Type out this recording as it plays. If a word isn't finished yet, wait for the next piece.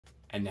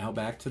And now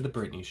back to the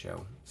Brittany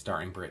Show,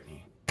 starring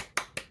Brittany.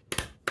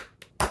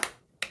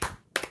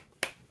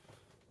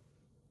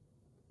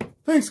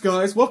 Thanks,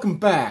 guys. Welcome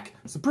back.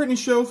 It's the Brittany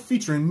Show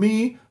featuring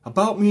me,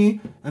 about me,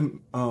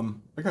 and, I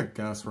got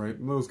Gus, right?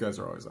 Those guys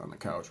are always on the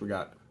couch. We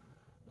got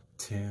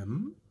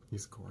Tim.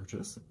 He's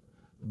gorgeous.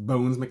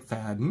 Bones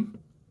McFadden.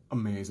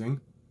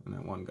 Amazing. And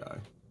that one guy.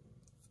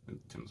 And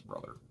Tim's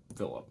brother,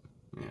 Philip.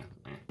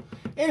 Yeah.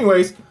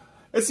 Anyways,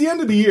 it's the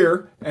end of the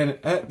year, and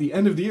at the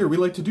end of the year, we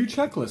like to do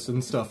checklists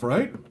and stuff,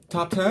 right?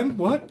 Top 10?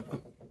 What?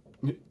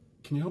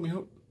 Can you help me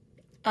out?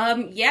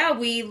 Yeah,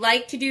 we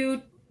like to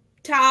do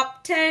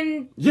top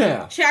 10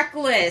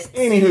 checklists.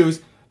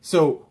 Anywho's,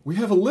 so we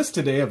have a list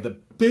today of the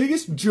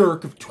biggest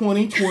jerk of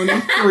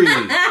 2023.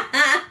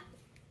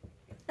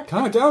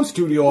 Calm it down,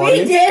 studio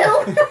audience. We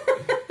do?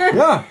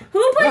 Yeah.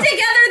 Who put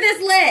together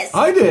this list?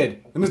 I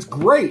did, and it's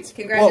great.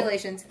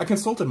 Congratulations. Well, I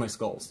consulted my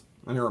skulls,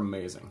 and they're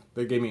amazing.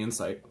 They gave me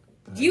insight.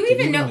 Do you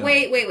even know?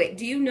 Wait.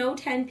 Do you know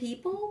 10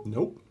 people?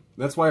 Nope.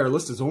 That's why our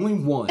list is only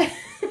one.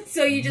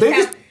 So you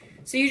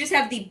just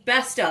have the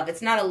best of.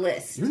 It's not a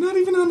list. You're not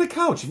even on the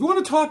couch. If you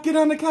want to talk, get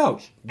on the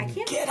couch. I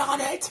can't. Get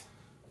on it.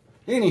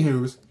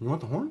 Anywho's, you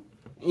want the horn?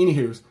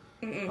 Anywho's,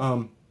 do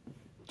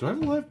I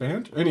have a live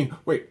band?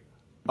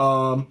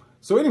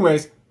 So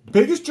anyways,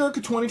 biggest jerk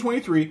of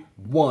 2023,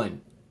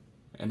 one.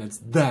 And it's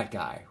that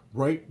guy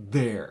right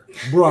there.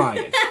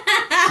 Brian.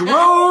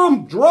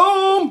 Drum!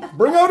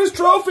 Bring out his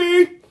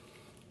trophy!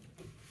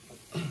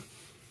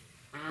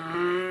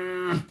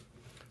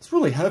 It's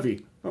really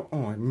heavy.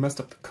 Oh, I messed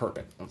up the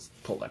carpet. Let's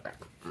pull that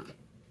back.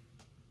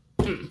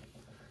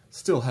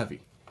 Still heavy.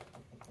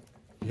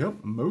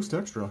 Yep, most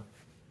extra.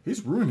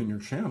 He's ruining your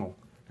channel.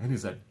 And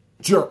he's a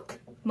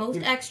jerk. Most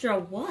extra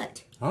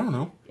what? I don't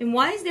know. And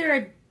why is there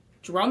a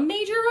drum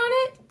major on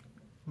it?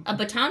 A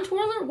baton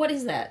twirler? What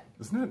is that?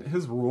 Isn't that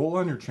his role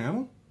on your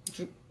channel?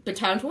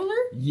 Baton twirler?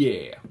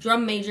 Yeah.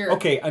 Drum major.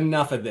 Okay,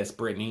 enough of this,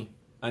 Brittany.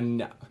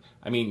 Enough.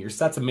 I mean, your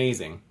set's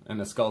amazing, and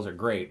the skulls are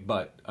great,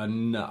 but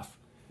enough.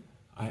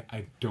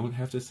 I don't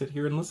have to sit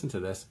here and listen to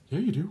this. Yeah,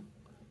 you do.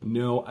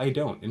 No, I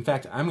don't. In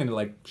fact, I'm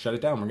gonna, shut it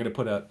down. We're gonna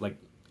put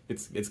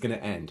it's gonna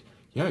end.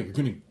 Yeah, you're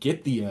gonna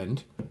get the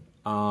end.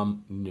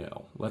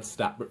 No. Let's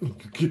stop.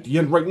 Get the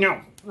end right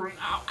now.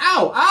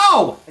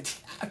 Ow!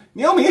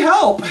 Naomi,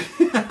 help!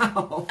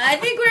 Ow. I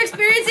think we're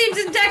experiencing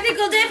some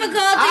technical difficulties.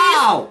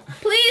 Ow!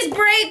 Please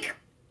break.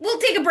 We'll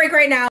take a break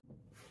right now.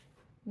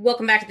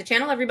 Welcome back to the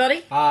channel,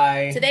 everybody.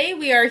 Hi. Today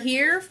we are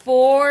here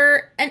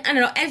for, and I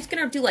don't know, I'm just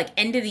going to do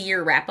end of the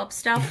year wrap up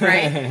stuff,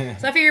 right?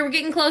 So I figure we're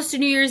getting close to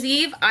New Year's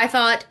Eve. I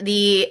thought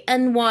the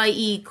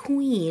NYE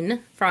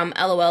Queen from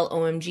LOL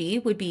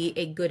OMG would be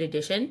a good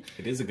addition.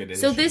 It is a good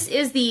addition. So this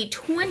is the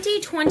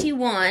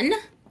 2021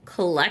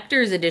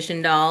 Collector's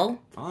Edition doll.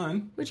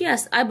 Fun. Which,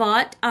 yes, I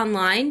bought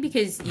online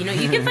because, you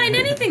can find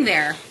anything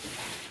there.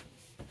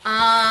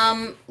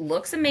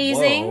 Looks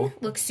amazing. Whoa.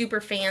 Looks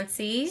super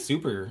fancy.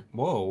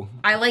 Whoa.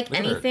 I like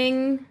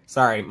anything.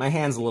 Sorry, my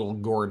hand's a little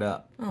gored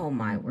up. Oh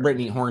my word.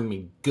 Brittany horned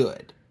me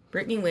good.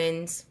 Brittany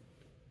wins.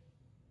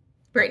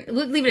 Leave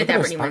it at that,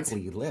 Brittany wins.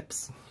 Sparkly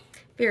lips.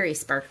 Very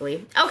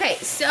sparkly. Okay,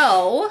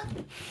 so,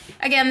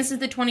 again, this is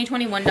the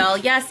 2021 doll.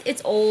 Yes,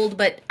 it's old,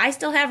 but I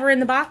still have her in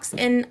the box,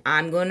 and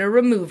I'm going to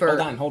remove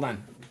her. Hold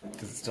on.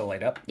 Does it still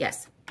light up?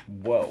 Yes.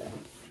 Whoa.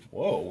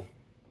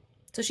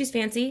 So she's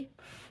fancy.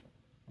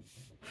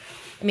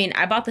 I mean,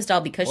 I bought this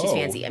doll because she's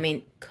fancy. I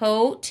mean,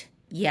 coat,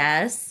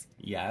 yes.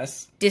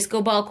 Yes.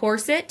 Disco ball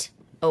corset,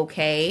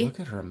 okay. Look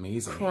at her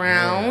amazing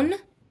crown,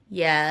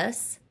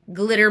 yes.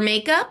 Glitter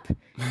makeup,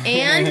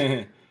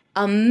 and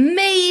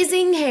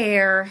amazing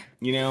hair.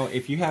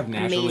 If you have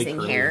naturally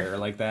curly hair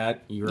like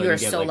that, you are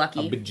so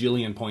lucky. A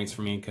bajillion points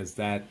for me because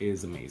that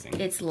is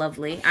amazing. It's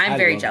lovely. I'm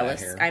very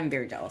jealous. I'm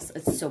very jealous.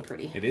 It's so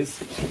pretty. It is.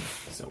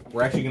 So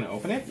we're actually gonna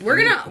open it. We're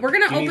gonna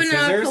open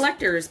a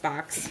collector's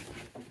box.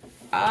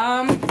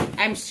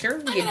 I'm sure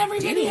we can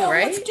do,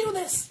 right? Let's do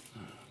this.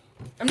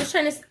 I'm just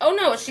trying to. Oh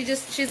no,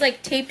 she's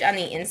taped on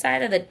the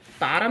inside of the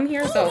bottom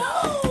here. So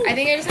no. I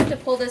think I just have to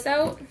pull this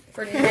out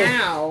for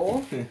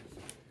now.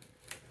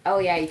 Oh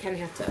yeah, you kind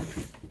of have to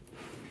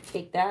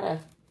take that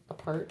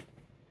apart.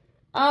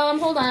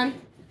 Hold on.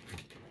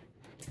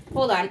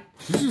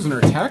 She's using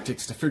her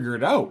tactics to figure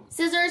it out.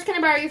 Scissors, can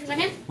I borrow you for a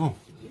second? Oh.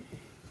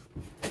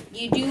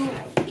 You do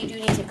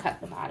need to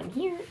cut the bottom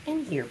here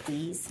and here,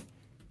 please.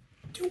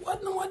 Do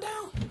what and what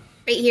down?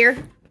 Right here.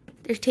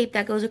 There's tape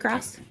that goes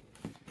across.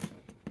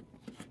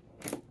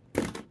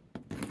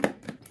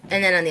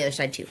 And then on the other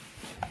side, too.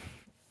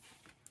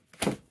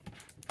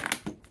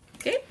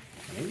 Okay.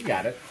 You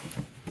got it.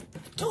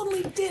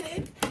 Totally did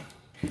it.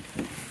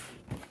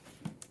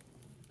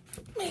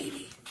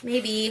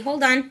 Maybe.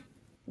 Hold on.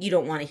 You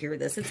don't want to hear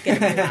this. It's going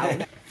to be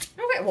loud.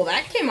 Okay, well,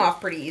 that came off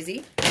pretty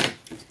easy.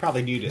 It's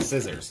probably due to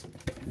scissors.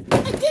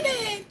 I did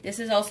it! This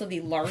is also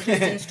the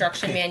largest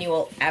instruction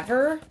manual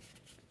ever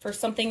for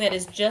something that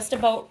is just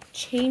about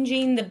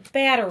changing the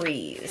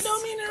batteries.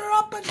 Don't mean to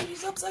interrupt, but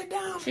she's upside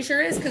down. She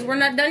sure is, because we're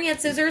not done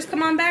yet, Scissors.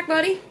 Come on back,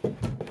 buddy.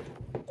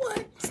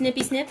 What?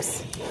 Snippy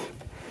snips.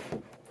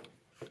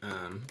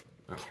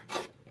 Okay.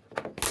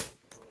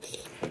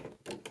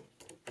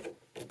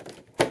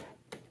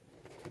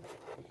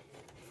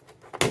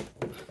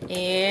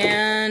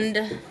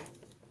 And...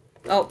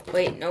 Oh,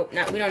 wait, nope,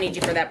 we don't need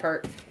you for that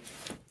part.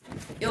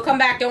 You'll come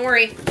back, don't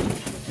worry.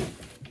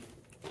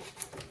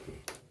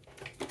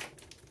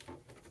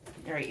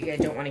 Alright, you guys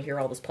don't want to hear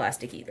all this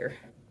plastic either.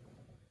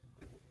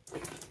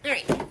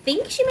 Alright, I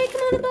think she might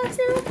come out of the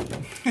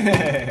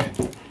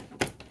box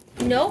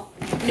now. Nope,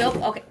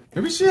 okay.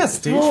 Maybe she has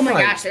stage fright. Oh my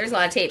gosh, there's a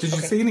lot of tape. Did you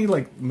say any,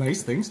 like,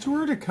 nice things to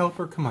her to help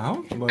her come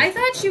out? Like, I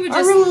thought she would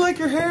just... I really like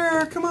your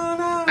hair, come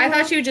on out. I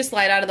thought she would just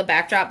slide out of the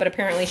backdrop, but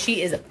apparently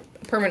she is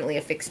permanently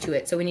affixed to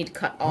it, so we need to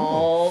cut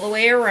all the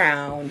way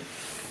around.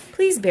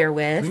 Please bear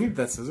with. We need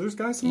that scissors,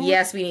 guys, some more?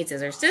 Yes, we need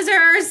scissors.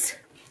 Scissors!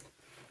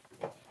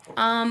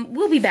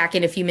 We'll be back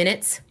in a few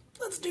minutes.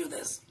 Let's do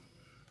this.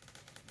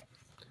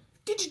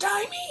 Did you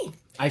tie me?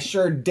 I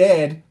sure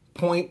did.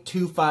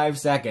 0.25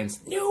 seconds.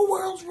 New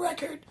world's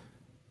record.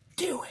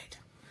 Do it.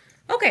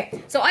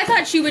 Okay, so I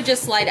thought she would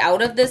just slide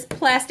out of this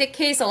plastic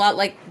case a lot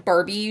like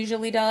Barbie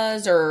usually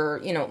does, or,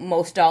 you know,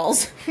 most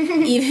dolls.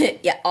 Even,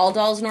 yeah, all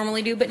dolls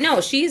normally do. But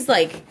no, she's,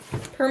 like,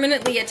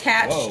 permanently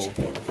attached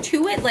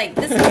to it. Like,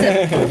 this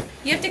is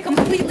you have to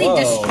completely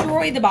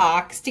destroy the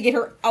box to get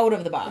her out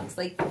of the box.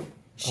 Like,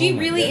 she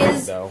really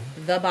is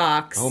the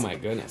box. Oh my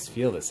goodness,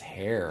 feel this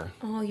hair.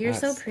 Oh, you're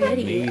so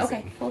pretty. Amazing.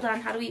 Okay, hold on.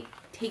 How do we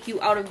take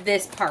you out of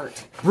this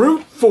part?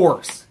 Brute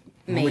force.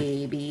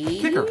 Maybe.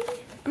 Kick her.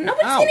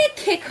 Nobody's gonna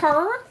kick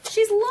her.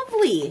 She's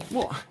lovely.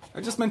 Well, I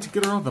just meant to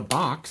get her out of the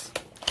box.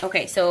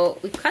 Okay, so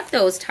we cut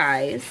those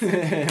ties.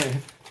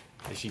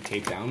 Is she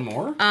taped down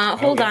more?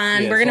 Hold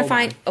on. We're gonna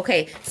find...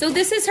 Okay, so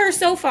this is her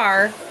so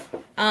far.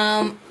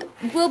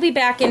 We'll be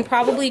back in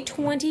probably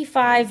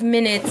 25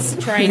 minutes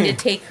trying to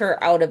take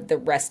her out of the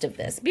rest of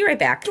this. Be right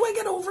back. Do I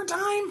get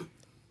overtime?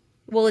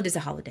 Well, it is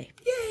a holiday.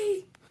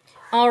 Yay!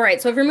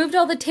 Alright, so I've removed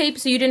all the tape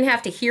so you didn't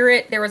have to hear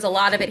it. There was a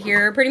lot of it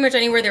here. Pretty much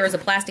anywhere there was a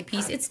plastic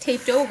piece, it's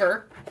taped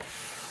over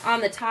on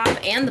the top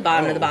and the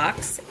bottom of the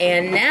box.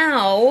 And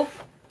now,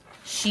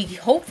 she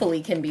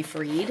hopefully can be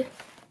freed.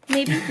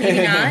 Maybe,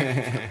 maybe not.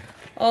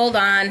 Hold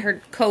on, her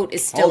coat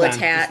is still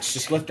attached.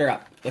 Just lift her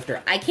up. Lift her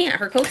up. I can't,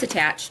 her coat's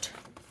attached.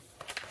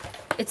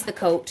 It's the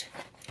coat.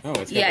 Oh,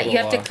 it's got Yeah, little, you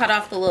have to cut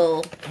off the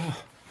little...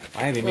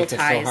 Why do they make this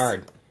ties. so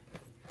hard?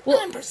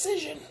 Well,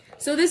 Precision.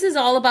 so this is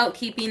all about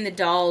keeping the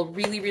doll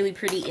really, really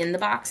pretty in the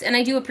box, and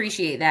I do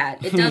appreciate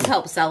that. It does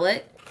help sell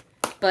it,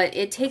 but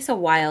it takes a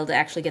while to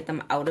actually get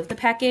them out of the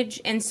package,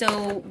 and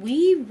so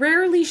we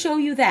rarely show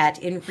you that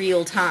in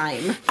real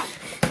time.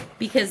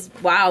 Because,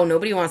 wow,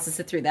 nobody wants to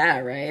sit through that,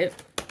 right?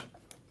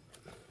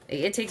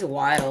 It takes a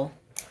while.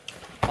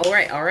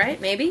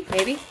 Alright, maybe.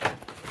 Did you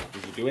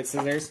do it,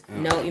 scissors? Oh.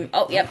 No,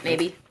 oh, yep,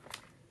 maybe.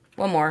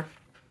 One more.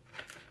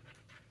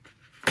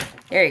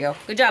 There you go.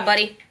 Good job,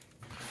 buddy.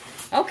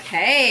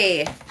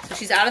 Okay, so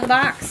she's out of the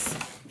box.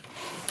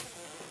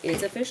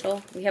 It's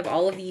official. We have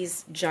all of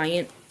these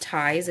giant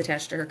ties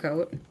attached to her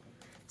coat.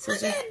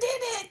 Scissors. I did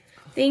it!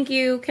 Thank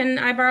you. Can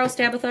I borrow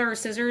Stabitha or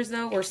scissors,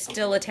 though? We're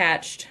still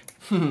attached.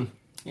 Here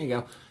you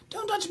go.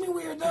 Don't touch me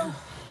weird, though.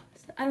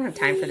 I don't have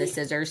time for the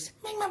scissors.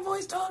 Make my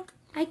voice talk.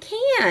 I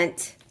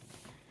can't.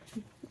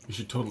 You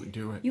should totally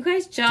do it. You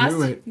guys just...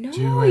 Do it. No,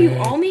 Do you it.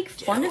 all make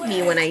fun of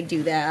me when I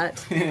do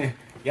that.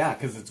 Yeah,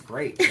 because it's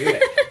great. Do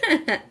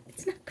it.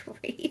 It's not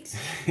great.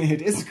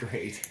 It is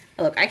great.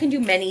 Look, I can do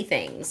many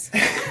things.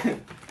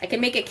 I can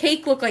make a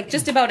cake look like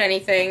just about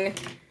anything.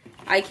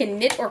 I can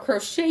knit or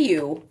crochet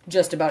you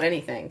just about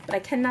anything. But I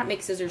cannot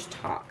make scissors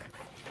talk.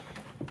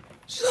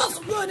 She's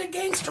also good at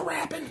gangster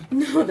rapping.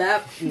 No,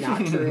 that's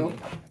not true.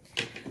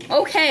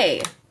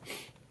 Okay.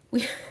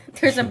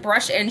 There's a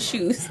brush and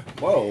shoes.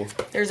 Whoa.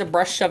 There's a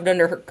brush shoved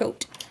under her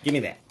coat. Give me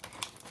that.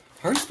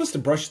 How are you supposed to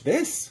brush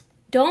this?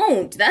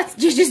 Don't.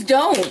 You just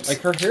don't. Like,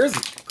 her hair's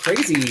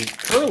crazy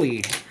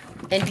curly.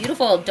 And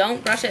beautiful.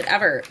 Don't brush it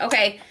ever.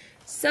 Okay.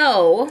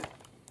 So,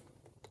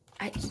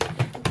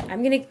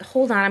 I'm going to,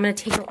 hold on. I'm going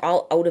to take her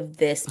all out of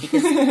this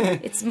because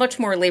it's much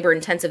more labor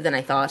intensive than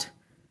I thought.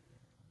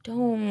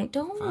 Don't.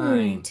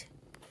 Fine.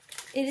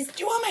 It is. Do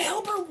you want my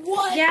help or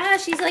what? Yeah,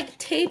 she's like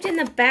taped in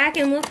the back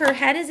and look, her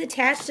head is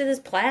attached to this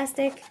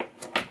plastic.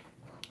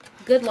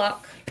 Good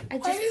luck. Why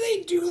do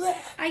they do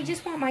that? I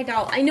just want my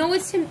doll. I know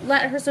it's to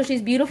let her so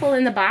she's beautiful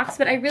in the box,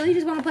 but I really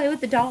just want to play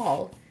with the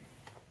doll.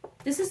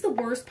 This is the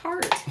worst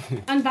part.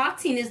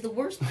 Unboxing is the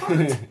worst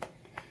part.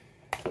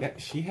 Yeah,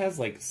 she has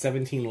like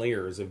 17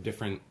 layers of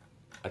different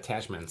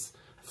attachments.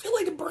 I feel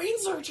like a brain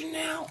surgeon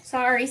now.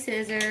 Sorry,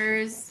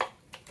 scissors.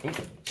 Oh,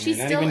 She's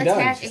not still even done.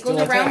 attached. She's It goes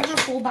still around attached.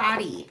 her whole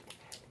body.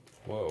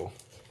 Whoa.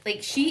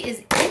 Like, she is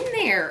in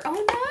there. Oh,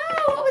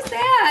 no. What was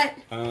that?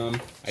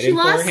 I didn't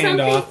pull her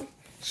hand off.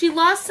 She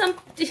lost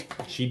something.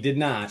 She did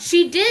not.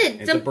 She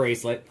did. It's a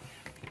bracelet.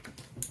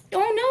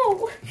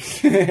 Oh,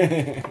 no.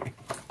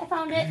 I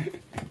found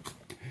it.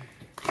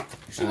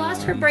 She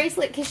lost her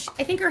bracelet because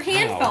I think her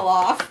hand fell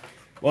off.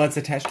 Well, it's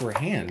attached to her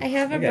hand. I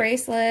have a Look at it.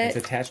 bracelet. It's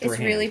attached to her It's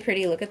hand. really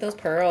pretty. Look at those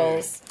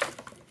pearls.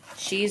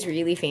 She's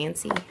really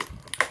fancy. Look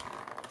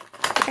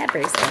at that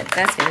bracelet.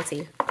 That's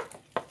fancy.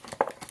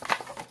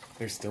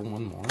 There's still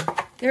one more.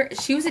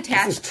 She was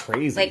attached This is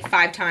crazy. like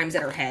 5 times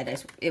at her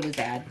head. It was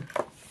bad.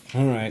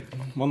 All right,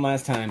 one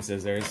last time,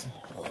 scissors.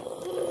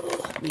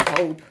 We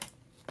hope.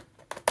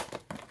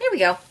 There we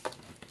go.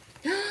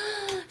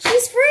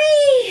 She's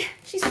free!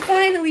 She's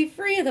finally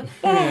free of the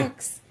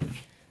box.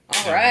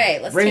 All right,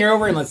 let's bring her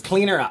over and let's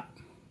clean her up.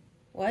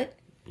 What?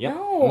 Yep.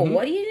 No,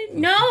 what do you do?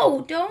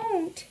 No,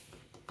 don't.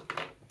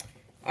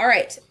 All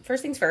right,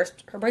 first things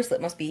first, her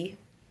bracelet must be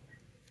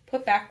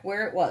put back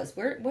where it was.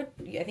 What?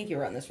 I think you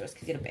were on this wrist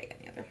because you had a bag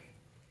on the other.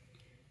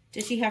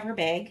 Does she have her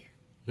bag?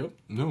 Yep.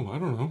 No, I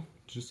don't know.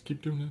 Just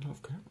keep doing it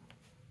off camera.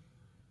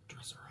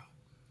 Dress her up.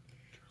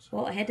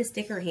 Well, I had to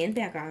stick her hand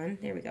back on.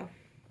 There we go.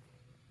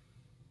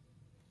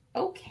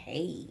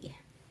 Okay.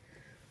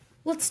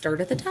 Let's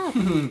start at the top.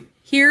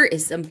 Here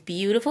is some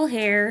beautiful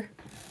hair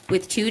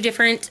with 2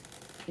 different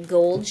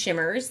gold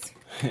shimmers.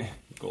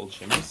 Gold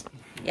shimmers.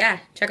 Yeah,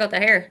 check out the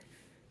hair.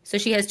 So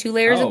she has 2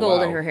 layers of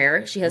gold in her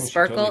hair. She has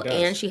sparkle she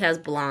totally and she has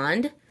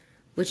blonde,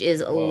 which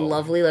is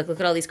lovely. Look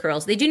at all these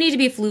curls. They do need to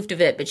be floofed a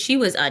bit, but she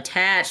was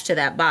attached to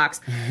that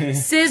box.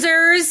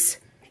 Scissors,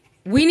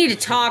 we need to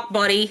talk,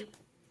 buddy.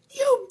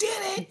 You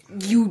did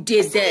it. You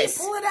did this.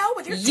 Pull it out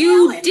with your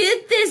You talons.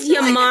 did this, You're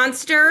you like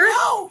monster.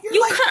 No, you're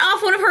you like- cut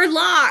off one of her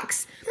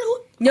locks.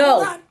 Hold No,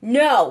 on.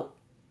 no.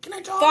 Can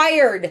I talk?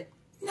 Fired.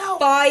 No.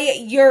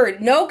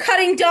 Fired. No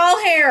cutting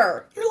doll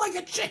hair. You're like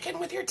a chicken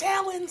with your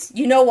talons.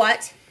 You know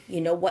what?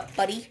 You know what,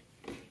 buddy?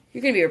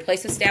 You're going to be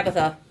replaced with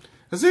Stabitha.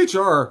 As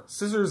HR,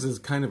 Scissors is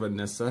kind of a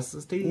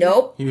necessity.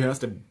 Nope. He has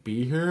to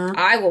be here.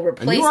 I will and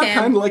replace you are him.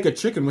 kind of like a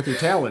chicken with your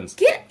talons.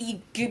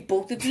 Get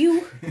both of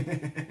you.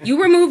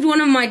 You removed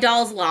one of my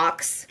doll's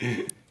locks.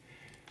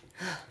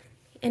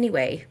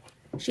 Anyway,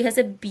 she has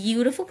a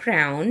beautiful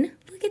crown.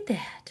 Look at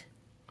that.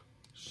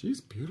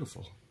 She's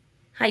beautiful.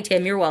 Hi,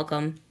 Tim. You're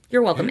welcome.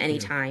 You're welcome Thank you.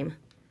 anytime.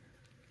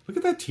 Look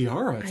at that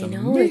tiara. It's I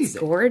know, amazing. it's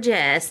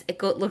gorgeous.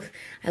 Look,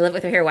 I love it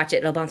with her hair. Watch it.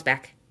 It'll bounce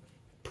back.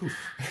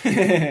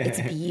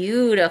 It's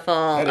beautiful.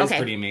 That is okay.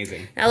 pretty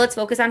amazing. Now let's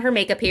focus on her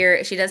makeup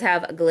here. She does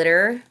have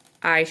glitter,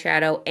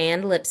 eyeshadow,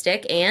 and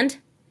lipstick, and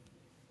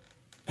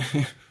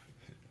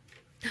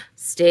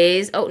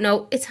stays. Oh,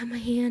 no, it's on my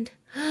hand.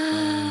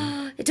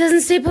 It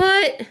doesn't stay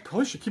put.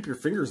 Probably should keep your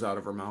fingers out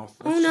of her mouth.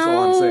 That's Oh, just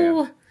all I'm saying.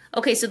 no.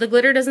 Okay, so the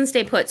glitter doesn't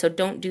stay put, so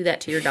don't do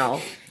that to your doll.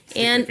 Stick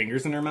your And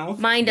fingers in her mouth.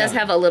 mine does Done.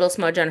 have a little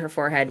smudge on her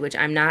forehead, which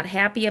I'm not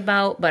happy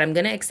about, but I'm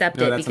going to accept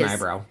No, it that's an because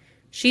eyebrow.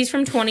 she's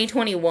from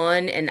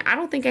 2021, and I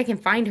don't think I can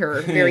find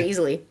her very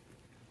easily.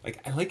 Like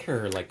I like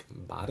her like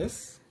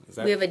bodice. Is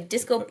that? We have a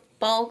disco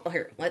ball. Oh,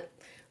 here,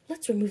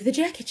 let's remove the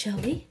jacket, shall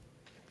we?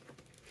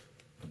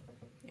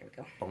 There we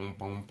go. Boom,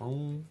 boom,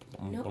 boom,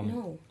 boom, No, boom.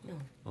 no.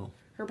 Oh.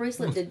 Her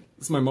bracelet did.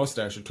 This is my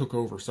mustache. It took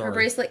over. Sorry. Her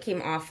bracelet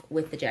came off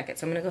with the jacket,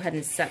 so I'm gonna go ahead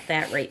and set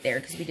that right there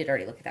because we did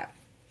already look at that.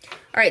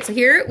 All right, so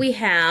here we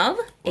have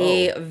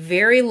a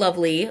very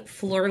lovely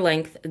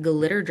floor-length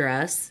glitter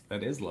dress,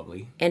 That is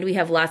lovely. and we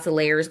have lots of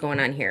layers going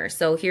on here.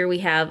 So here we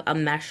have a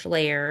mesh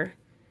layer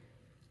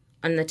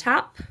on the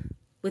top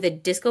with a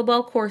disco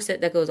ball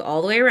corset that goes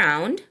all the way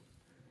around,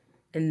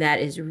 and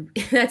that's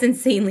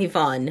insanely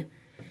fun.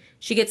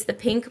 She gets the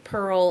pink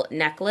pearl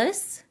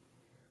necklace,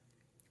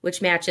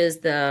 which matches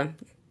the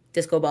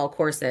disco ball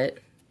corset,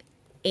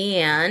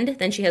 and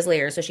then she has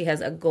layers. So she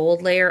has a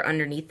gold layer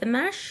underneath the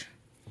mesh.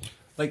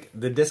 Like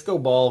the disco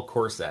ball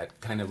corset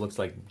kind of looks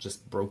like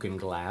just broken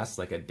glass,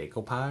 like a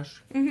decoupage.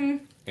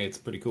 Mm-hmm. It's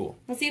pretty cool.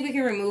 Let's see if we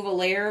can remove a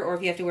layer or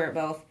if you have to wear it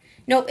both.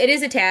 Nope, it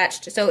is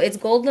attached. So it's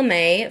gold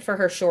lame for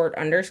her short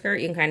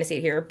underskirt. You can kind of see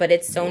it here, but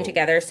it's sewn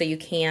together so you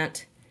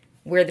can't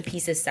wear the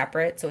pieces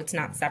separate, so it's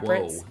not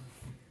separate. Whoa.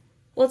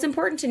 Well, it's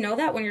important to know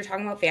that when you're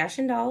talking about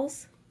fashion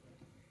dolls.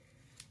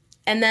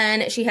 And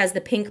then she has the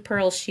pink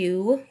pearl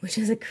shoe, which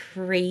is a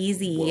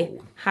crazy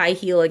high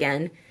heel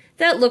again.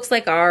 That looks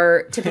like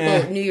our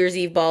typical New Year's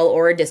Eve ball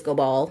or a disco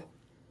ball.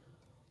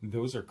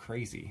 Those are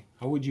crazy.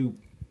 How would you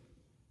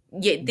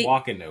Yeah,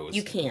 walk in those?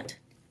 You can't,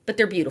 but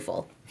they're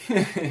beautiful.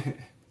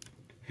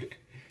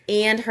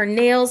 And her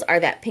nails are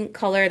that pink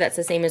color that's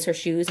the same as her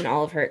shoes and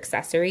all of her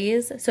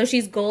accessories. So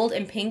she's gold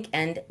and pink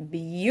and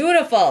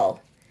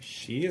beautiful.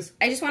 She is.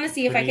 I just want to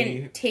see if I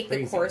Pretty can take the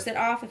crazy. corset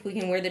off, if we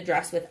can wear the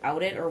dress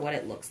without it, or what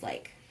it looks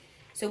like.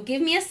 So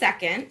give me a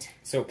second.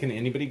 So can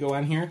anybody go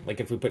on here? Like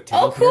if we put Tim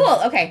Oh, up here?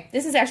 cool. Okay,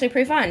 this is actually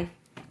pretty fun.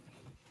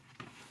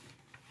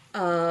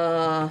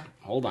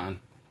 Hold on.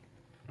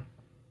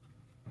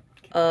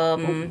 No.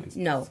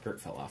 My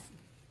skirt fell off.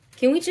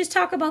 Can we just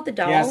talk about the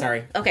doll? Yeah,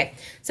 sorry. Okay,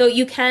 so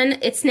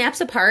it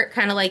snaps apart,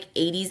 kind of like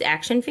 80s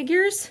action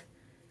figures,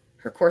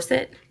 her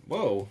corset,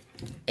 Whoa.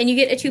 and you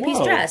get a two-piece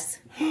Whoa. dress.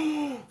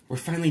 We're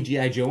finally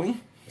G.I.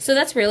 Joeing? So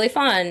that's really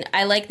fun.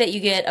 I like that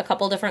you get a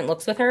couple different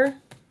looks with her.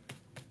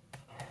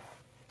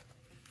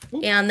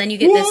 And then you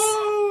get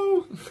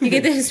Whoa!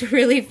 this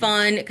really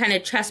fun kind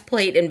of chest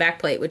plate and back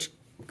plate, which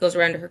goes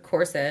around to her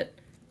corset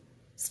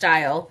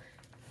style.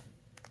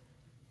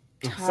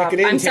 Suck it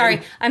in, I'm sorry.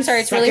 Tim. I'm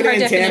sorry. It's Suck really it hard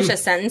in, to finish Tim. a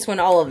sentence when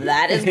all of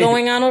that is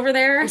going on over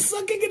there.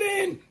 Sucking it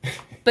in!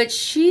 But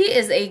she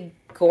is a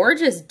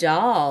gorgeous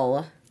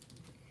doll.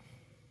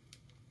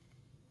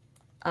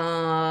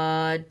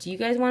 Do you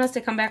guys want us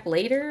to come back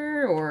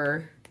later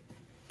or?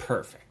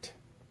 Perfect.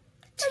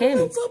 Tim.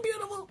 It's so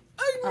beautiful.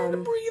 I need to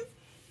breathe.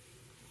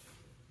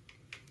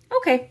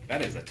 Okay.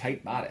 That is a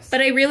tight bodice.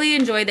 But I really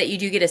enjoy that you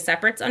do get a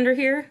separates under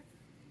here,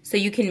 so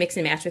you can mix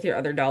and match with your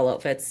other doll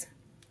outfits.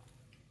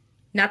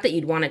 Not that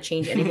you'd want to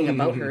change anything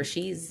about her.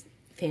 She's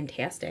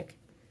fantastic.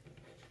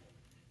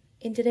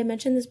 And did I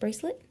mention this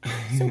bracelet?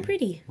 So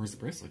pretty. Where's the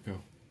bracelet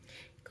go?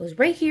 Goes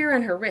right here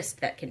on her wrist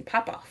that can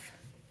pop off.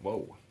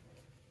 Whoa.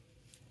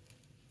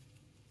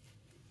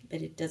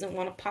 But it doesn't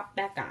want to pop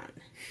back on.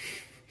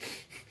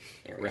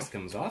 There we Wrist go.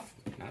 comes off,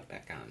 not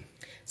back on.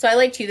 So I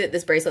like too that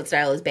this bracelet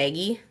style is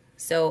baggy.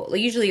 So like,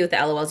 usually with the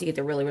LOLs you get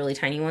the really, really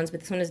tiny ones, but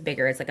this one is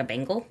bigger. It's like a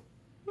bangle.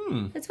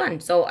 It's fun.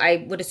 So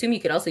I would assume you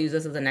could also use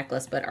this as a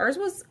necklace, but ours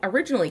was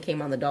originally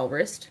came on the doll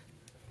wrist.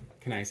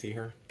 Can I see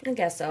her? I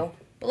guess so.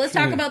 But let's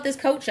talk about this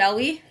coat, shall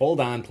we?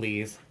 Hold on,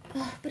 please.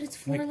 Oh, but it's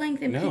floor Like,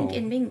 length and no. pink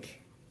and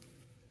mink.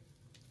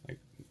 Like,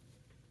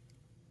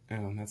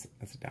 oh, that's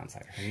a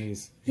downside. Her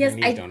knees, Yes, her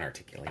knees don't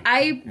articulate.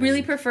 I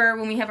really prefer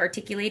when we have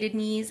articulated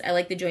knees. I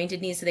like the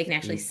jointed knees so they can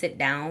actually sit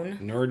down.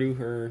 Nor do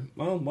her.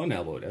 Well, one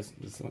elbow does.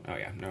 This one, oh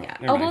yeah, no. Yeah,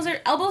 never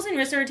mind. elbows and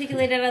wrists are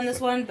articulated on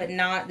this one, but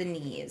not the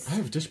knees. I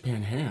have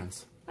dishpan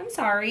hands. I'm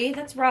sorry,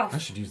 that's I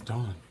rough. should use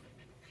Dawn.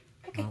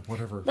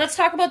 Whatever. Let's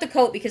talk about the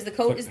coat because the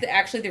coat is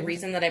actually the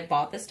reason that I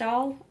bought this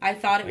doll. I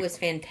thought it was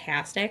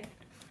fantastic.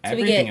 So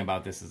we Everything get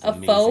about this is a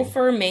amazing. faux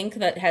fur mink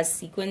that has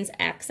sequins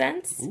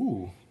accents.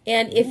 Ooh.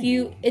 And if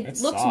you, it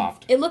that's looks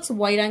soft. it looks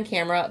white on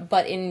camera,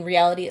 but in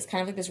reality, it's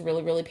kind of like this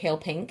really, really pale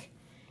pink.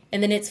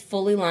 And then it's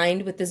fully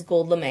lined with this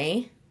gold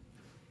lame.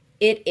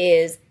 It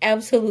is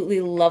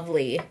absolutely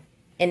lovely,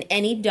 and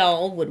any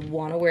doll would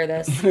want to wear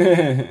this.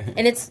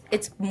 And it's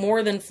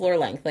more than floor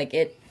length. Like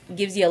it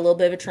gives you a little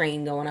bit of a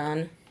train going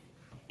on.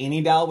 Any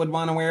doll would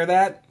want to wear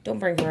that. Don't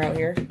bring her out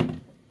here.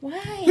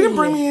 Why? You didn't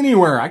bring me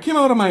anywhere. I came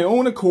out on my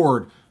own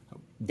accord.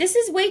 This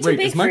is way too Wait,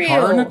 big is for my you.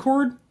 car an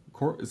accord?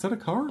 Is that a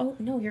car? Oh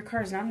no, your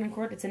car is not an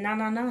accord. It's a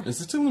na. Is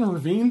it still in a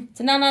ravine?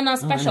 It's a na Oh,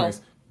 special.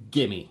 anyways,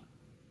 gimme.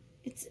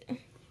 It's.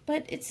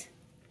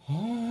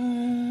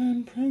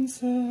 I'm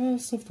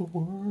princess of the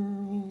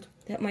world.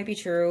 That might be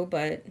true,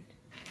 but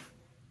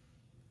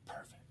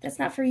Perfect. that's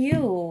not for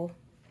you.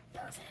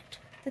 Perfect.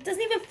 That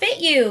doesn't even fit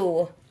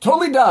you.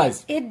 Totally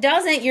does. It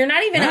doesn't. You're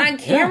not even Yeah, on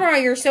camera.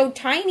 yeah. You're so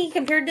tiny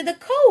compared to the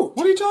coat.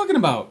 What are you talking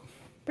about?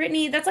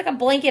 Brittany, that's like a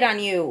blanket on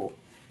you.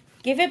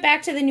 Give it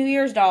back to the New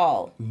Year's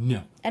doll.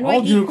 No. NYE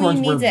All unicorns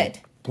Queen needs wear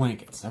it.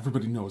 blankets.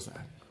 Everybody knows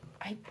that.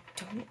 I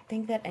don't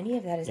think that any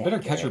of that is You better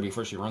accurate. catch her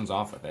before she runs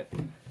off with it.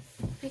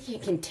 I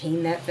can't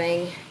contain that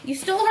thing. You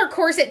stole her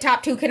corset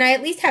top too. Can I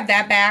at least have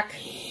that back?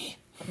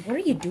 What are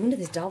you doing to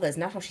this doll? That's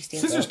not how she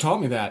stands Sisters up.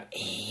 taught me that.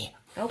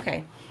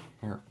 Okay.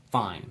 Here,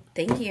 fine.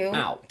 Thank you.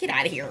 Ow. Get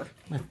out of here.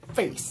 My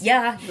face.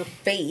 Yeah, your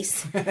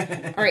face.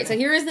 All right, so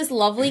here is this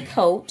lovely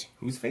coat.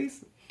 Whose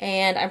face?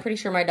 And I'm pretty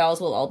sure my dolls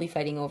will all be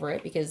fighting over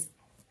it because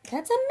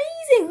that's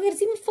amazing. Look,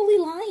 it's even fully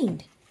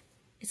lined.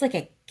 It's like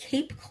a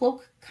cape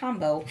cloak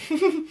combo.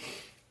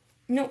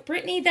 No,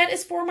 Brittany, that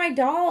is for my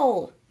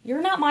doll.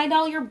 You're not my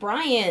doll, you're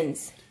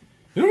Brian's.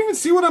 You don't even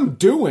see what I'm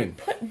doing.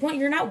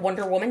 You're not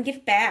Wonder Woman. Give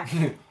it back.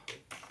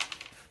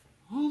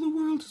 All the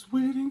world is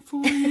waiting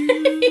for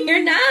you.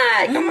 You're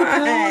not. Come and the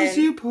powers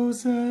on. you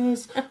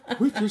possess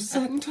with your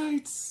satin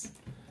tights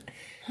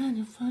and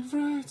your fine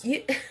frights.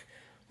 You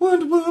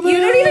Wonder Woman.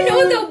 don't even know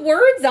what the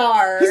words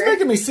are. He's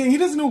making me sing. He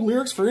doesn't know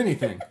lyrics for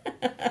anything.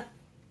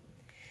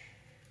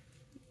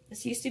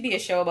 This used to be a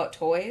show about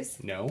toys.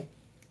 No.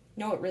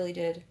 No, it really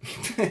did.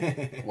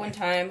 One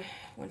time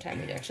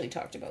we actually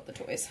talked about the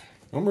toys.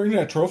 I'm bringing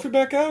that trophy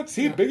back out.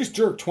 See, biggest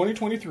jerk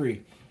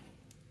 2023.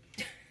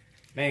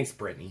 Thanks,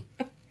 Brittany.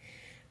 But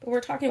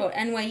we're talking about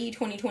NYE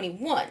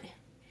 2021.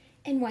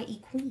 NYE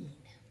Queen.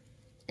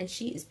 And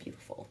she is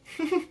beautiful.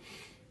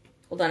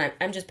 Hold on,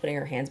 I'm just putting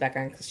her hands back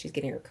on because she's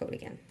getting her coat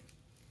again.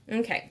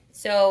 Okay,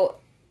 so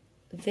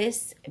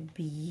this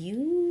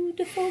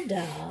beautiful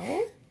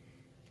doll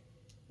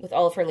with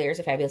all of her layers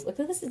of fabulous. Look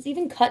at this, it's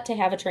even cut to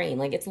have a train.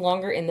 Like, it's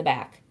longer in the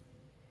back.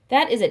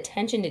 That is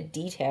attention to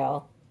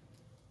detail.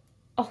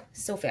 Oh,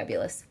 so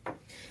fabulous.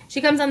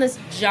 She comes on this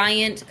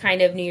giant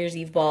kind of New Year's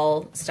Eve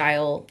ball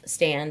style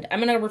stand. I'm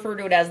going to refer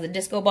to it as the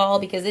disco ball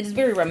because it is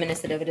very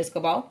reminiscent of a disco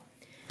ball.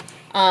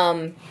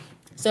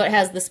 So it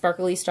has the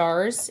sparkly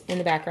stars in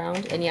the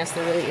background. And yes,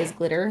 there really is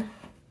glitter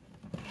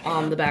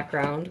on the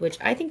background, which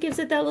I think gives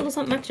it that little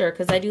something extra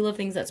because I do love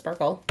things that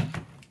sparkle.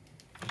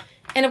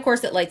 And of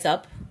course it lights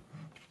up,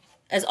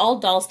 as all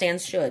doll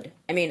stands should.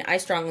 I mean, I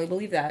strongly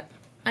believe that.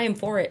 I am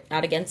for it,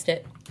 not against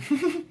it.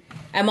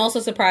 I'm also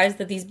surprised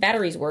that these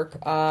batteries work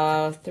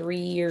 3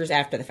 years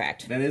after the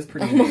fact. That is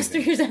pretty Almost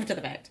amazing. 3 years after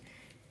the fact.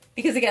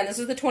 Because again, this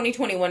is the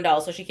 2021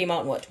 doll, so she came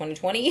out in what,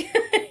 2020?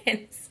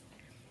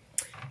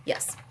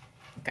 Yes.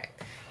 Okay.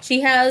 She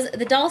has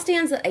the doll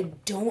stands that I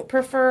don't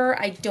prefer.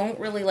 I don't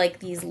really like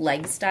these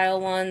leg style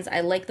ones.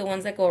 I like the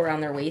ones that go around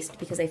their waist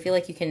because I feel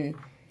like you can...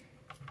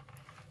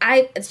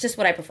 it's just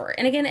what I prefer.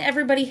 And again,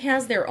 everybody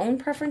has their own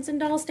preference in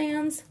doll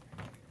stands.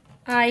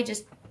 I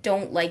just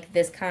don't like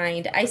this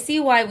kind. I see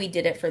why we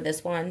did it for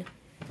this one,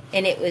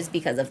 and it was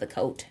because of the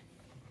coat.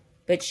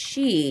 But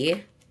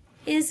she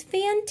is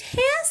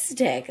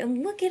fantastic.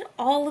 And look at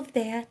all of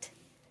that.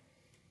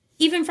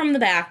 Even from the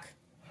back,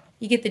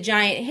 you get the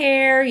giant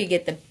hair, you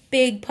get the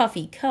big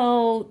puffy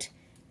coat,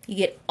 you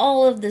get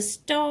all of the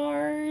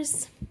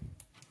stars.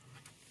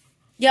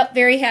 Yep,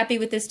 very happy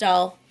with this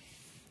doll.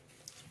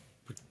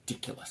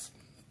 Ridiculous.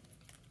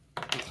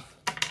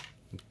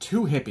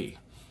 Too hippie.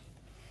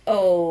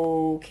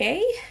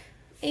 Okay.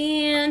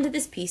 And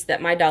this piece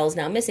that my doll is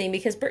now missing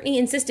because Brittany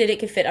insisted it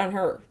could fit on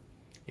her.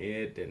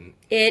 It didn't.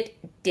 It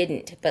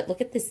didn't. But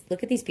look at this.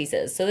 Look at these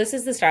pieces. So this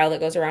is the style that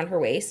goes around her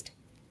waist.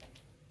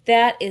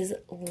 That is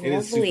lovely. It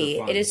is super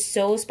fun. It is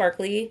so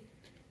sparkly.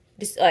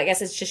 I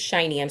guess it's just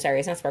shiny. I'm sorry,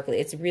 it's not sparkly.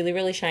 It's really,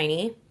 really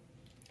shiny.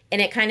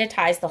 And it kind of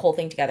ties the whole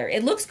thing together.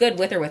 It looks good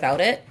with or without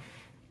it.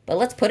 But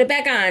let's put it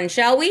back on,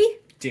 shall we?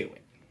 Do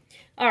it.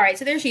 All right,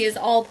 so there she is,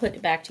 all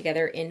put back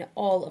together in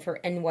all of her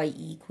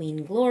NYE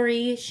Queen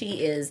glory.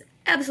 She is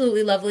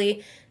absolutely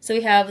lovely. So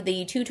we have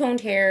the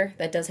two-toned hair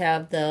that does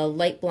have the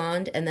light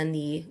blonde and then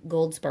the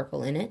gold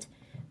sparkle in it.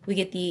 We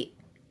get the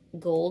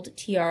gold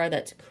tiara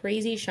that's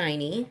crazy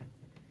shiny.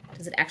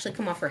 Does it actually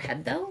come off her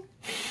head, though?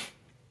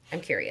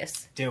 I'm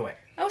curious. Do it.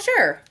 Oh,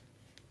 sure.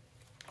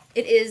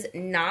 It is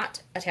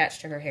not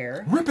attached to her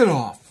hair. Rip it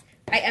off.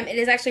 It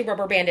is actually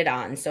rubber banded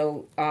on,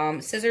 so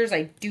scissors,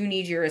 I do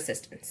need your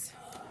assistance.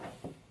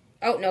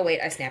 Oh, no, wait,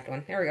 I snapped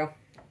one. There we go.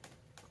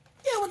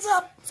 Yeah, what's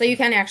up? So you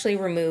can actually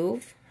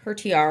remove her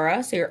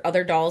tiara so your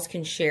other dolls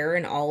can share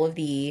in all of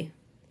the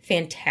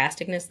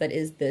fantasticness that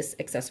is this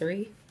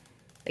accessory.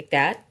 Like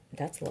that.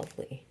 That's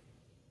lovely.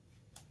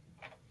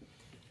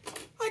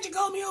 Why'd you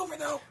call me over,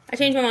 though? I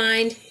changed my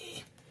mind.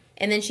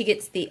 And then she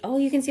gets the... Oh,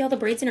 you can see all the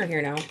braids in her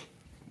hair now.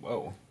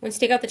 Whoa. Once you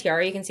take out the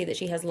tiara, you can see that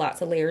she has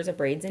lots of layers of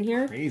braids in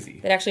here. Crazy.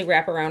 That actually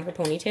wrap around her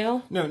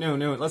ponytail. No.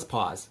 Let's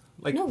pause.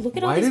 Like, No, look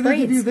at all why these did they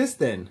give braids. you this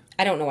then?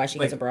 I don't know why she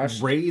Like has a brush.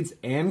 braids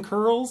and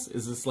curls?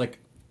 Is this like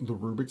the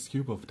Rubik's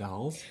Cube of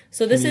dolls?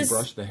 So this Can you is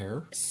brush the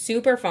hair?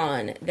 super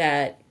fun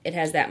that it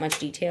has that much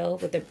detail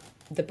with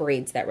the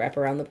braids that wrap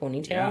around the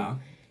ponytail. Yeah.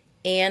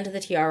 And the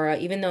tiara,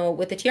 even though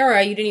with the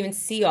tiara you didn't even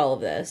see all of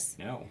this.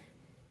 No.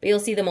 But you'll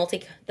see the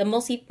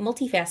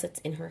multi-facets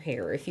in her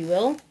hair, if you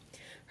will.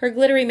 Her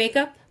glittery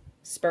makeup,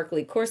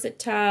 sparkly corset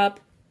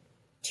top,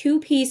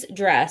 two-piece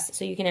dress,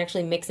 so you can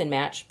actually mix and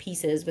match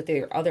pieces with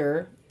your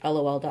other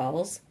LOL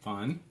dolls.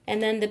 Fun.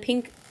 And then the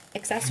pink And the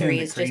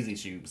accessories crazy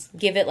just shoes.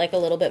 give it like a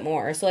little bit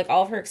more. So like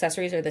all of her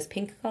accessories are this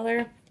pink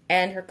color,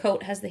 and her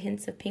coat has the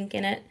hints of pink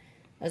in it,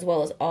 as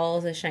well as all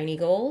of the shiny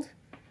gold.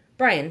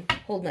 Brian,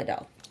 hold my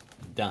doll.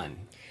 Done.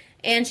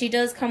 And she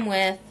does come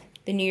with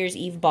the New Year's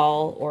Eve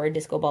ball or a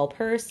disco ball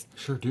purse,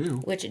 Sure do.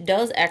 which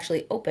does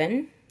actually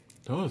open.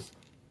 Does.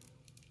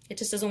 It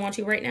just doesn't want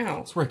to right now.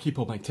 That's where I keep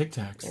all my Tic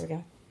Tacs. There we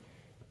go.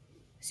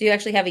 So you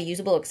actually have a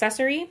usable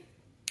accessory,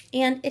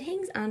 and it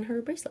hangs on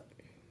her bracelet.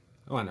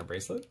 Oh, on a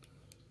bracelet?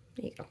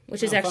 There you go.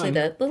 Which is Oh, actually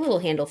fun. the little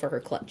handle for her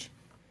clutch,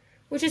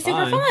 which is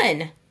super Fun.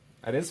 fun.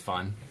 That is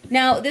fun.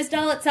 Now, this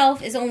doll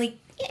itself is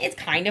it's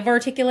kind of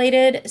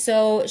articulated,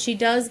 so she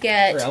does Her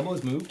get,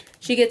 elbows moved.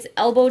 she gets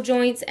elbow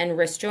joints and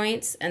wrist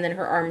joints, and then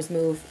her arms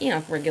move,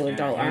 regular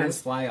doll hands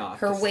arms. fly off.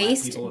 Her to slap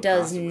waist people does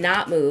across the room.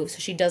 not move, so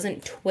she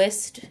doesn't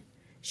twist.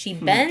 She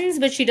bends,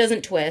 but she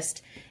doesn't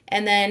twist.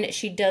 And then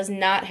she does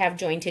not have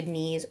jointed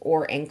knees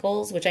or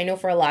ankles, which I know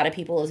for a lot of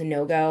people is a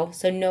no-go.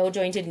 So no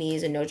jointed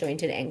knees and no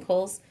jointed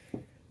ankles.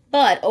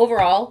 But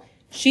overall,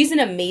 she's an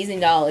amazing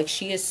doll. Like,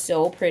 she is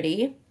so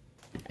pretty.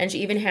 And she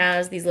even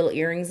has these little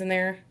earrings in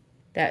there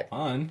that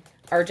Fun.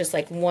 are just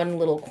like one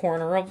little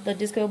corner of the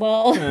disco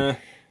ball, Uh,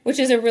 which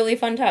is a really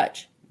fun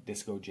touch.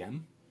 disco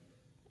gem.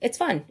 It's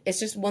fun. It's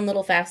just one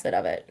little facet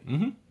of it.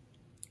 Mm-hmm.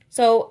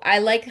 So I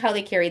like how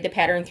they carried the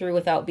pattern through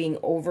without being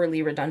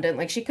overly redundant.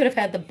 Like, she could have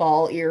had the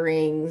ball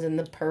earrings and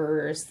the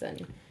purse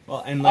and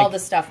Well, and all like the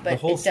stuff, but the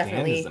whole it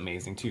definitely stand is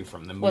amazing too.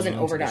 From the moon wasn't to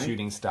the overdone.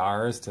 shooting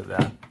stars to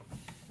the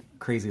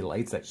crazy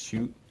lights that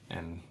shoot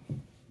and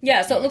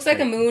yeah. So it Oh, looks like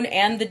a great. moon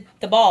and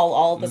the ball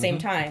all at the same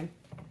time.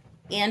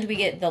 And we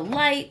get the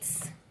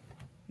lights.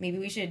 Maybe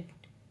we should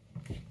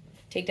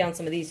take down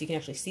some of these so you can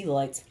actually see the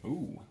lights.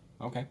 ooh,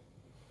 okay.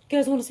 You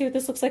guys want to see what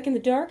this looks like in the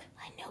dark?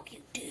 I know you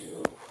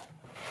do.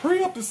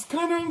 Hurry up, this is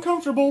kind of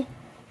uncomfortable.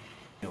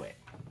 Do it.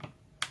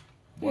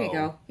 There you Whoa.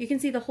 go. You can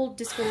see the whole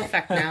disco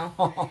effect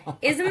now.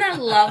 Isn't that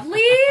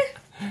lovely?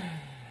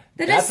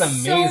 That's so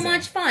amazing.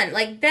 much fun.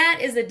 Like, that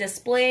is a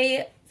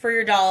display for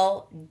your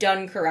doll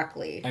done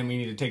correctly. And we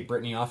need to take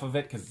Brittany off of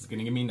it because it's going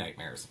to give me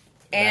nightmares.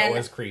 And that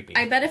was creepy.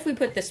 I bet if we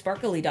put the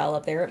sparkly doll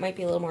up there, it might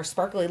be a little more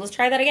sparkly. Let's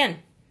try that again.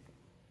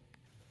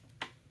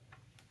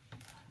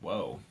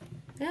 Whoa.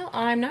 Well,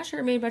 I'm not sure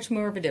it made much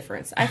more of a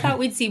difference. I thought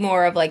we'd see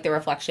more of, like, the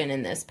reflection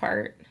in this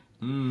part.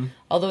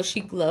 Although she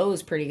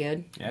glows pretty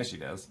good. Yeah, she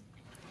does.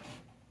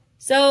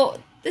 So,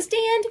 the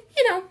stand,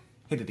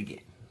 Hit it again.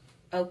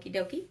 okie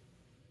dokie.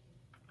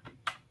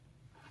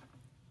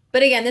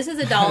 But again, this is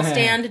a doll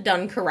stand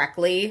done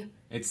correctly.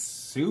 It's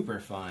super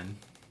fun.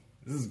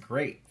 This is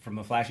great. From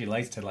the flashy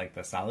lights to like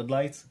the solid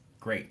lights.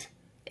 Great.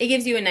 It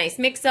gives you a nice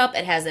mix-up.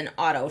 It has an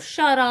auto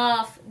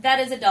shut-off. That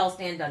is a doll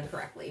stand done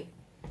correctly.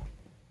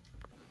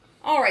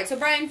 All right, so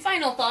Brian,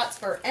 final thoughts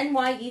for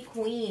NYE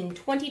Queen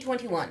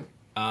 2021.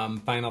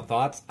 Final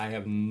thoughts. I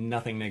have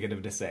nothing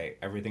negative to say.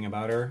 Everything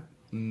about her,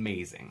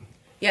 amazing.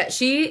 Yeah,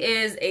 she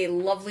is a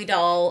lovely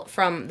doll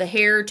from the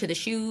hair to the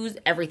shoes,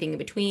 everything in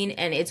between,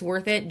 and it's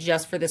worth it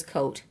just for this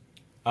coat.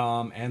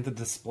 And the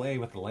display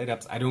with the light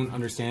ups. I don't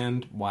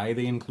understand why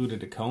they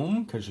included a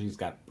comb, because she's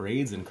got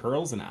braids and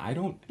curls, and I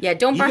don't... Yeah,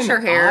 don't brush even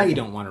her hair. I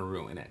don't want to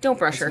ruin it. Don't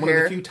brush her One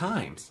hair. of the few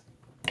times.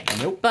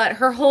 Nope. But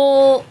her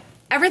whole...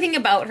 Everything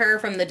about her,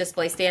 from the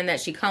display stand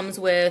that she comes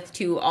with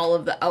to all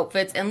of the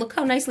outfits, and look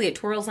how nicely it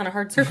twirls on a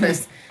hard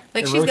surface.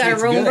 Like, she's got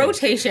her own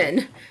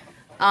rotation.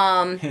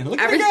 Look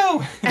at her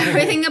go!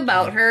 Everything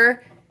about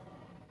her,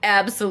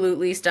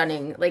 absolutely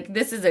stunning. Like,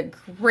 this is a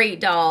great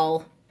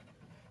doll.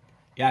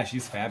 Yeah,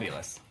 she's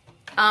fabulous.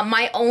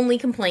 My only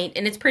complaint,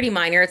 and it's pretty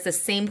minor, it's the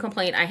same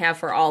complaint I have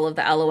for all of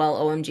the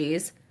LOL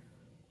OMGs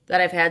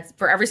that I've had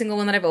for every single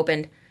one that I've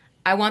opened.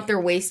 I want their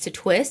waist to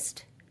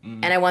twist,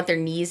 and I want their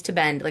knees to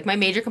bend. Like, my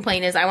major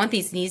complaint is I want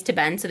these knees to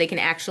bend so they can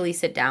actually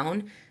sit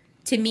down.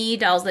 To me,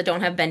 dolls that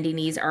don't have bendy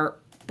knees are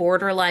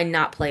borderline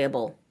not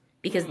playable.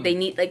 Because they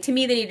need, like, to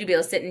me, they need to be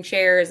able to sit in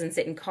chairs and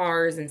sit in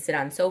cars and sit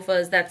on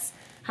sofas. That's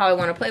how I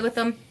want to play with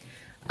them.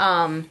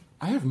 I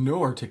have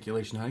no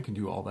articulation. I can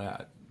do all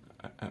that.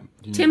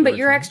 Tim, but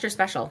you're extra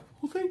special.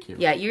 Well, thank you.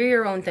 Yeah, you're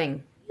your own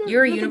thing. Yeah,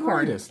 you're a you're the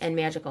unicorn greatest. and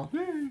magical.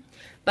 Yay.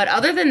 But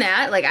other than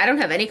that, like, I don't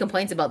have any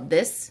complaints about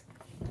this.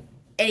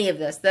 Any of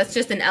this. That's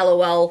just an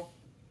LOL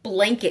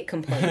blanket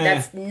complaint.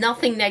 That's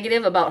nothing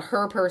negative about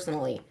her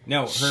personally.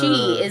 No,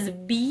 she is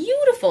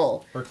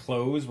beautiful. Her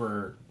clothes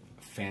were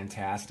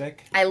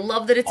fantastic. I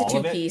love that it's All a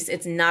of it? two-piece.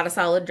 It's not a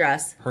solid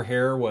dress. Her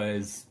hair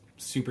was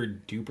super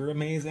duper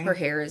amazing. Her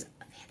hair is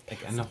like,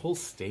 and the whole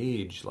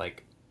stage,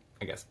 like,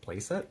 I guess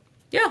playset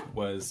yeah.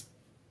 was.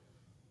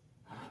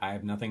 I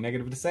have nothing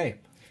negative to say.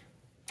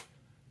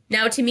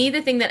 Now, to me,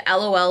 the thing that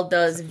LOL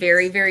does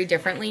very, very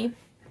differently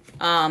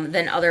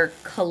than other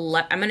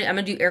I'm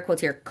gonna do air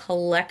quotes here,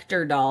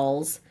 collector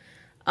dolls.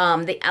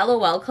 The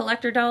LOL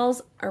collector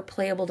dolls are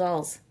playable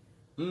dolls.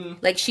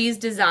 Like, she's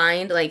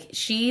designed, like,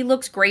 she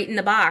looks great in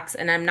the box,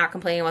 and I'm not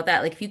complaining about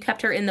that. Like, if you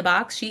kept her in the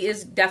box, she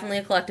is definitely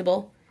a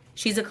collectible.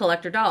 She's a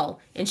collector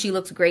doll, and she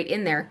looks great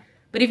in there.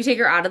 But if you take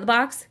her out of the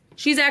box,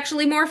 she's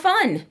actually more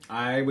fun.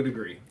 I would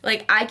agree.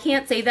 Like, I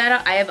can't say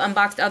that. I have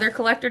unboxed other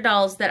collector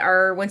dolls that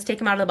are, once you take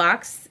them out of the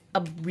box,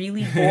 a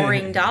really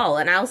boring doll.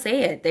 And I'll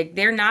say it.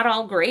 They're not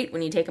all great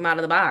when you take them out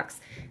of the box.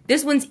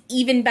 This one's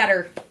even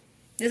better.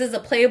 This is a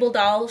playable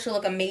doll. She'll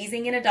look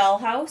amazing in a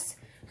dollhouse.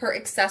 Her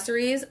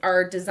accessories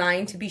are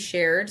designed to be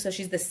shared, so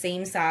she's the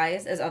same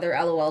size as other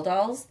LOL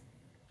dolls.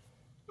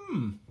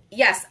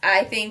 Yes,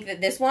 I think that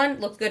this one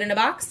looks good in a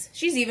box.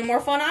 She's even more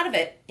fun out of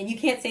it. And you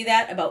can't say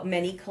that about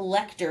many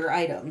collector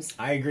items.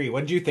 I agree. What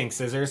did you think,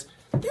 Scissors?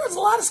 There was a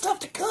lot of stuff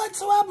to cut,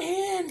 so I'm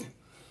in.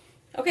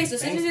 Okay, so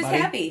Thanks, Scissors is buddy.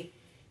 happy.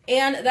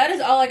 And that is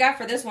all I got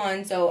for this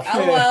one. So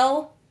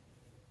LOL,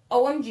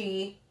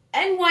 OMG,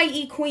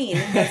 NYE Queen.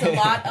 That's a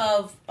lot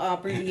of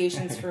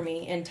abbreviations for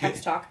me in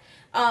text talk.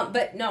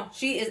 But no,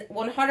 she is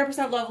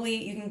 100% lovely.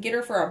 You can get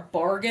her for a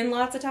bargain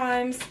lots of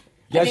times.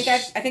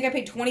 Yes. I think I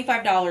paid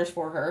 $25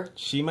 for her.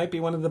 She might be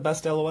one of the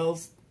best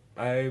LOLs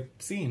I've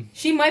seen.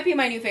 She might be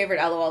my new favorite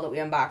LOL that we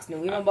unboxed,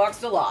 and we've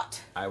unboxed a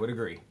lot. I would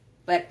agree.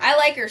 But I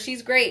like her.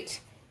 She's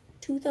great.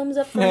 2 thumbs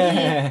up for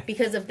me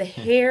because of the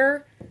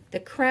hair, the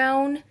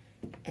crown,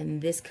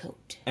 and this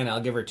coat. And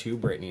I'll give her 2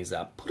 Britneys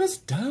up. Put us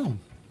down.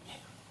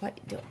 What?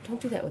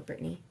 Don't do that with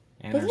Brittany.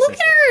 And But her look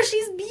sister. at her.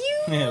 She's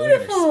Yeah, look at her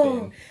beautiful.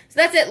 spin. So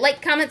that's it.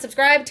 Like, comment,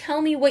 subscribe.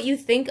 Tell me what you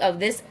think of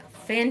this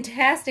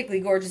fantastically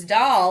gorgeous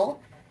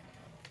doll.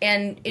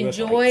 And With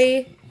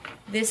enjoy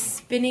this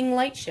spinning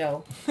light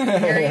show.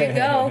 There you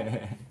go.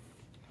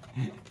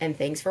 And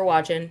thanks for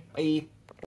watching. Bye.